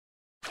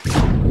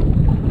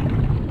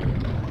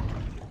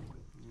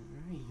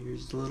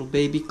There's little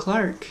baby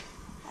Clark.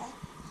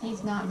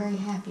 He's not very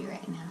happy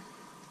right now.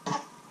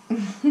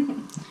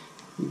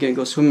 You're gonna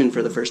go swimming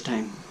for the first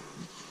time.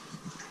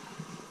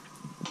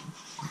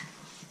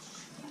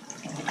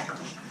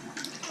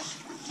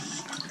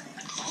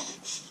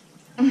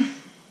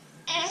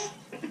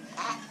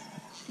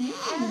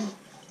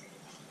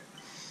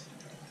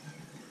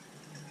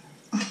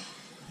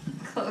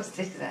 Closed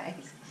his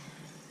eyes.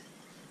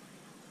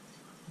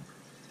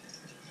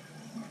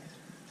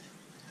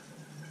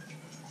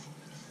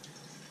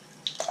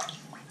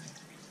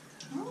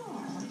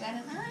 Oh, we got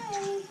an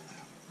eye.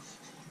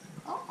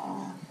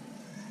 Oh.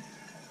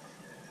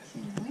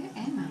 Where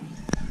am I?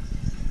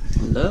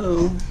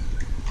 Hello.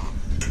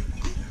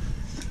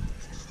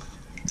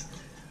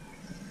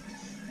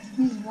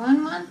 He's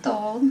 1 month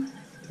old.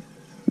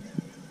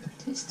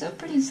 He's still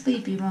pretty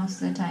sleepy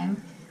most of the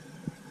time.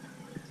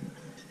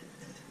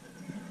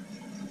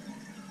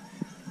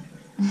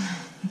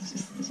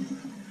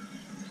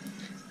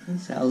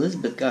 That's how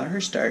Elizabeth got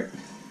her start.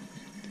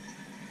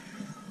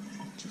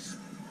 Just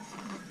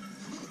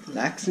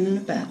relaxing in a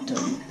bathtub.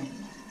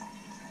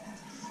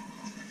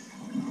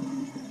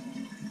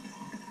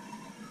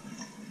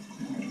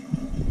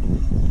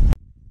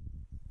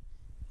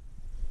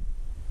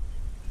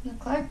 Now,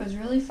 Clark was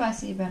really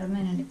fussy about a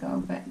minute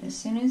ago, but as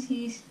soon as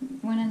he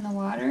went in the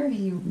water,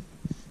 he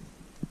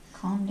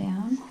calmed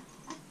down.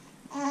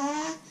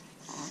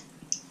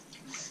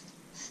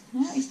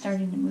 Now he's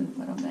starting to move a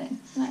little bit.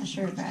 Not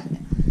sure about it.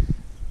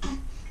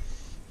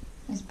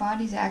 His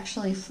body's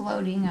actually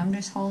floating. I'm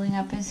just holding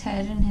up his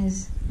head and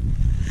his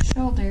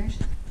shoulders.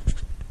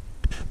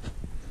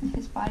 And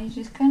his body's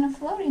just kind of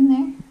floating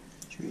there.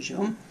 Should we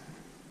show him?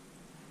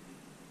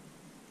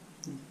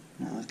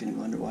 No, it's gonna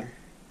go underwater.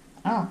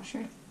 Oh,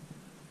 sure.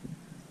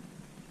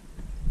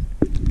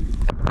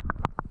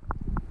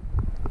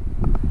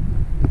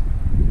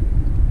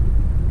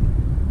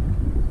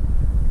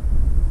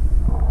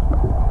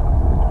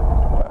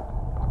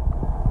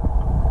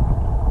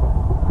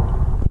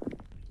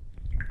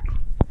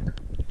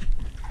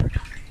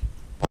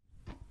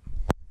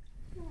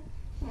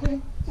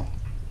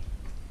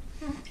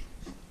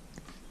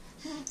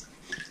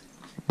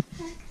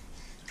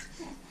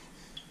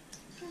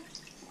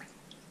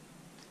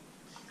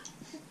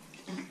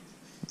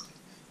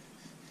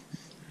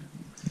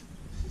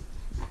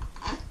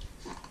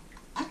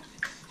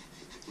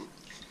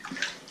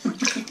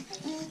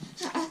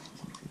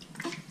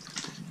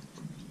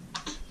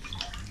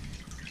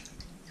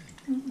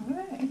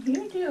 What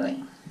are you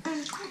doing?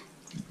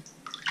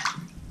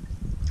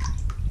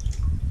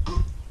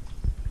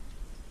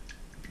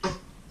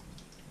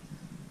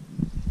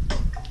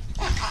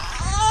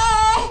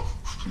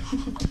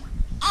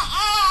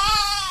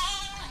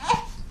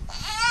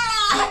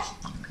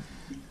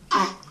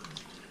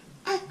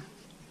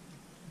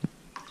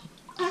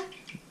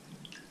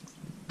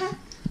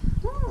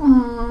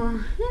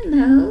 Oh,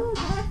 hello.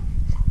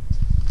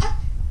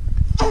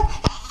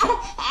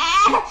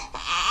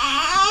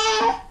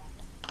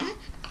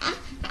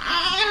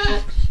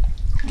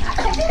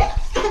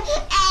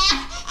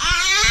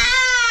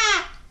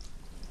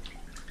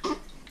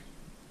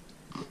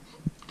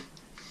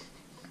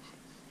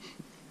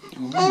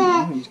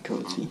 Oh, he's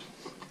cozy.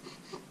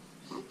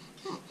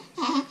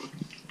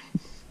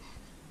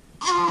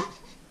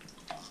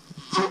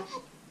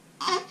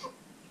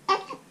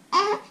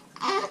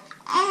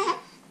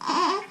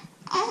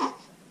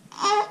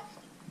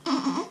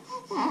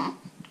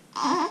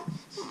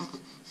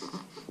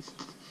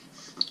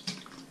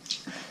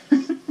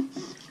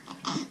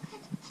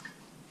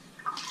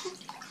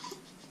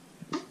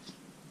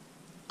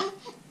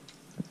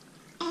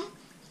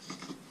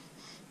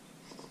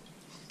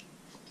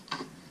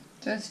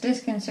 So it's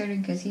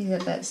disconcerting because he's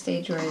at that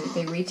stage where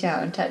they reach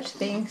out and touch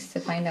things to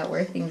find out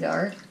where things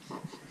are,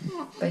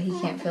 but he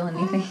can't feel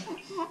anything.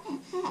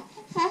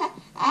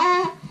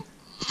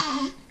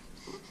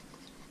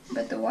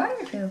 But the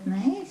water feels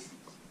nice.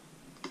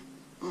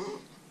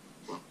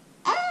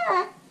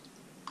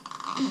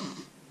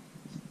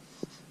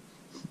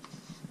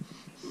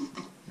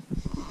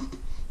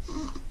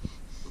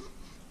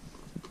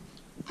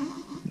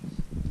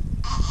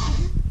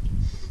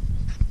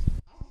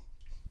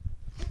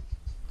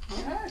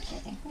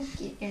 Okay, let's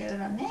get your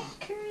little neck.